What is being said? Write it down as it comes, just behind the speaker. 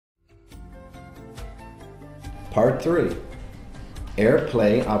Part 3.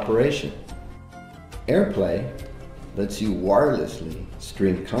 AirPlay operation. AirPlay lets you wirelessly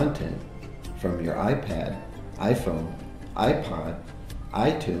stream content from your iPad, iPhone, iPod,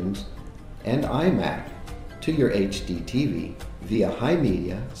 iTunes, and iMac to your HD TV via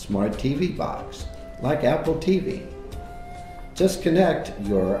Himedia smart TV box like Apple TV. Just connect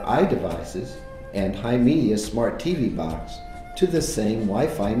your iDevices and Himedia smart TV box to the same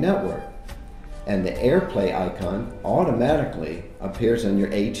Wi-Fi network, and the AirPlay icon automatically appears on your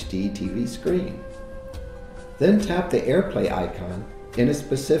HD TV screen. Then tap the AirPlay icon in a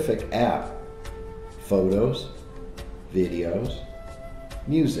specific app: Photos, Videos,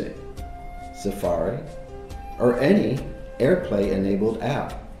 Music, Safari, or any AirPlay enabled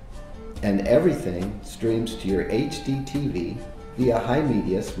app, and everything streams to your HD TV via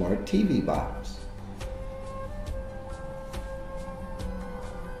Himedia smart TV box.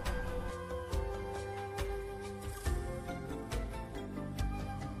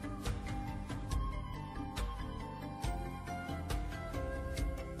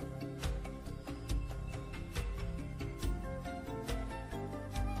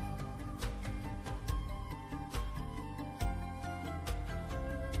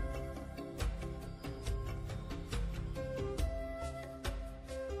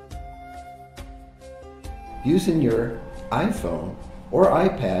 Using your iPhone or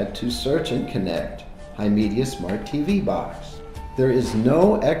iPad to search and connect Himedia Smart TV Box. There is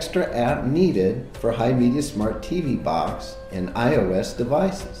no extra app needed for Himedia Smart TV Box and iOS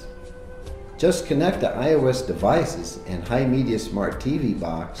devices. Just connect the iOS devices and Himedia Smart TV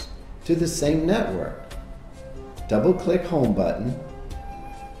Box to the same network. Double-click Home button,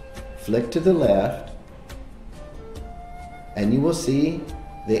 flick to the left, and you will see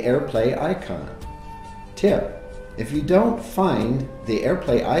the AirPlay icon. Tip: if you don't find the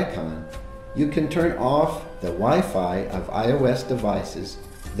AirPlay icon, you can turn off the Wi-Fi of iOS devices,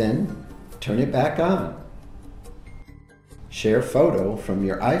 then turn it back on. Share photo from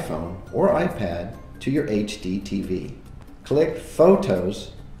your iPhone or iPad to your HD TV. Click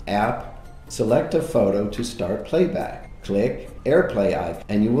Photos app, select a photo to start playback. Click AirPlay icon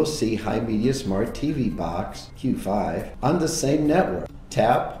and you will see Himedia Smart TV Box Q5 on the same network.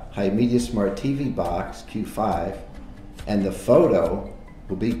 Tap Himedia Smart TV Box Q5 and the photo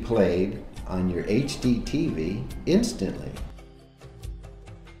will be played on your HD TV instantly.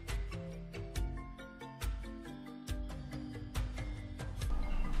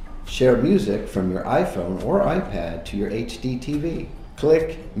 Share music from your iPhone or iPad to your HD TV.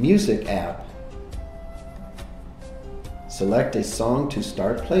 Click Music app. Select a song to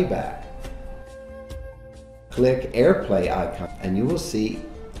start playback. Click AirPlay icon and you will see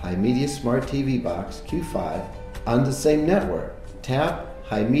Himedia Smart TV Box Q5 on the same network. Tap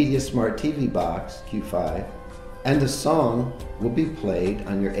Himedia Smart TV Box Q5 and the song will be played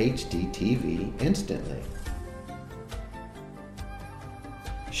on your HD TV instantly.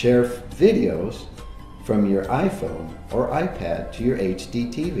 Share videos from your iPhone or iPad to your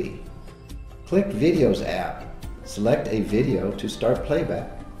HD TV. Click Videos app. Select a video to start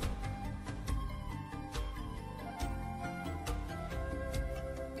playback.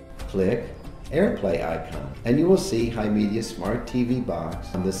 Click AirPlay icon and you will see Himedia Smart TV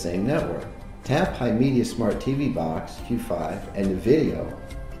Box on the same network. Tap Himedia Smart TV Box Q5 and the video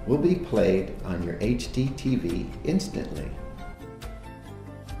will be played on your HD TV instantly.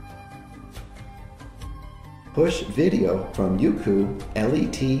 Push video from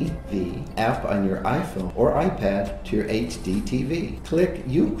LETV app on your iPhone or iPad to your HD TV. Click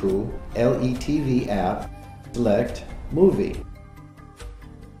LETV app, select Movie.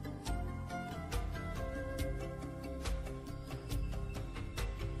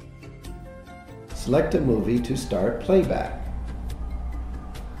 Select a movie to start playback.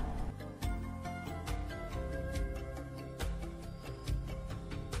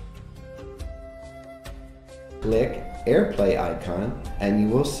 Click AirPlay icon and you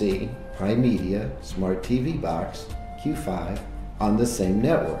will see Himedia Smart TV Box Q5 on the same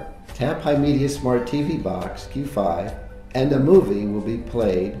network. Tap Himedia Smart TV Box Q5 and a movie will be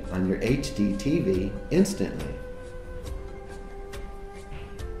played on your HD TV instantly.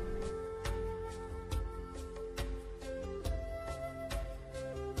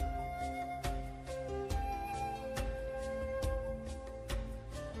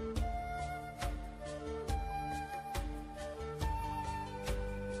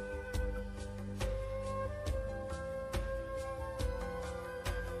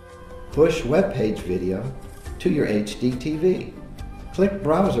 Push web page video to your HD TV. Click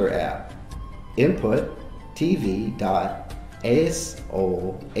Browser app. Input tv.asohu.com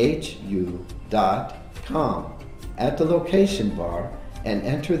at the location bar and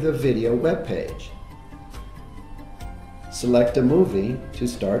enter the video web page. Select a movie to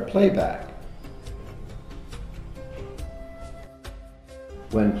start playback.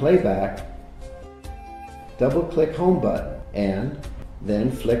 When playback, double-click Home button and then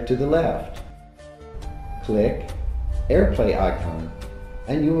flick to the left. Click AirPlay icon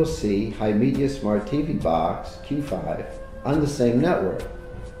and you will see Himedia Smart TV Box Q5 on the same network.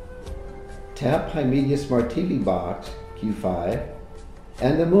 Tap Himedia Smart TV Box Q5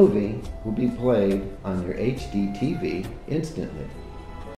 and the movie will be played on your HD TV instantly.